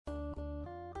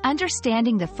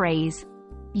understanding the phrase,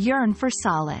 yearn for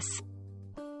solace.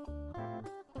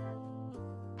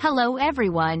 Hello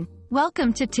everyone,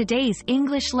 welcome to today's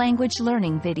English language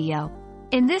learning video.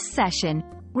 In this session,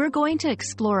 we're going to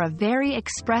explore a very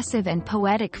expressive and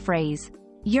poetic phrase,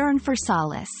 yearn for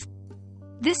solace.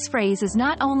 This phrase is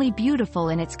not only beautiful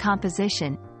in its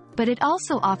composition, but it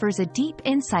also offers a deep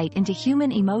insight into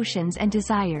human emotions and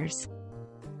desires.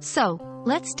 So,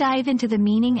 let's dive into the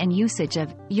meaning and usage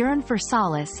of yearn for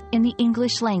solace in the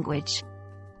English language.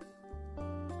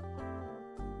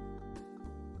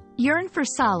 Yearn for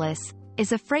solace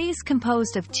is a phrase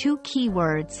composed of two key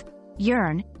words,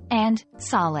 yearn and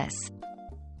solace.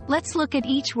 Let's look at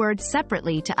each word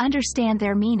separately to understand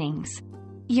their meanings.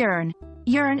 Yearn.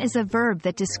 Yearn is a verb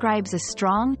that describes a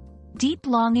strong, deep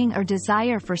longing or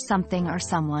desire for something or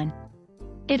someone.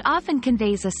 It often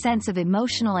conveys a sense of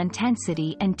emotional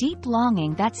intensity and deep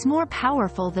longing that's more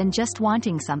powerful than just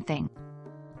wanting something.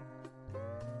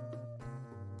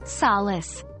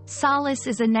 Solace. Solace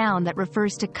is a noun that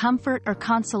refers to comfort or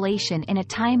consolation in a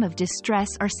time of distress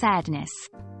or sadness.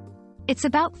 It's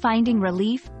about finding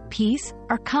relief, peace,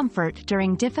 or comfort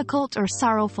during difficult or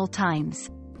sorrowful times.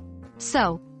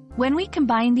 So, when we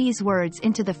combine these words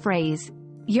into the phrase,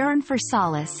 yearn for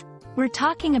solace, we're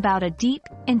talking about a deep,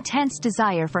 intense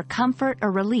desire for comfort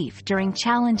or relief during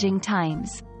challenging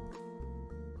times.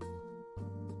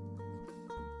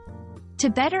 To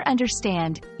better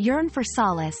understand yearn for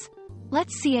solace,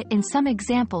 let's see it in some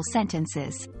example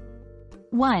sentences.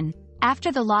 1.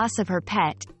 After the loss of her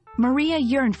pet, Maria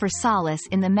yearned for solace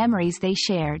in the memories they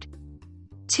shared.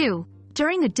 2.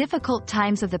 During the difficult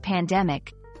times of the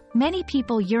pandemic, many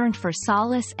people yearned for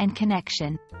solace and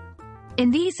connection.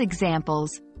 In these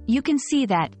examples, you can see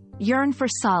that yearn for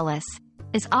solace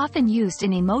is often used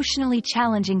in emotionally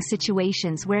challenging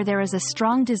situations where there is a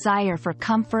strong desire for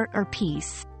comfort or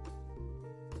peace.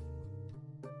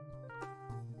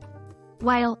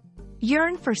 While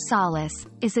yearn for solace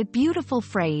is a beautiful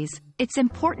phrase, it's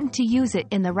important to use it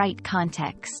in the right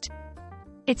context.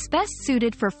 It's best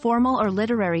suited for formal or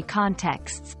literary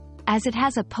contexts, as it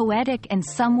has a poetic and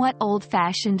somewhat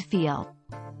old-fashioned feel.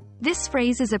 This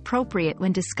phrase is appropriate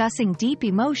when discussing deep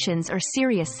emotions or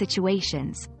serious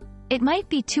situations. It might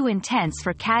be too intense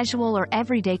for casual or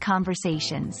everyday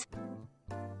conversations.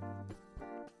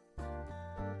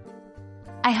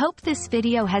 I hope this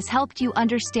video has helped you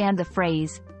understand the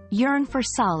phrase, yearn for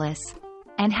solace,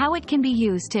 and how it can be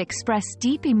used to express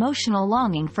deep emotional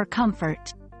longing for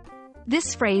comfort.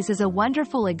 This phrase is a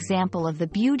wonderful example of the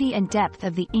beauty and depth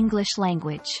of the English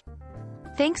language.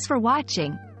 Thanks for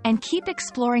watching, and keep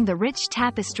exploring the rich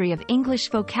tapestry of English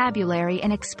vocabulary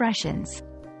and expressions.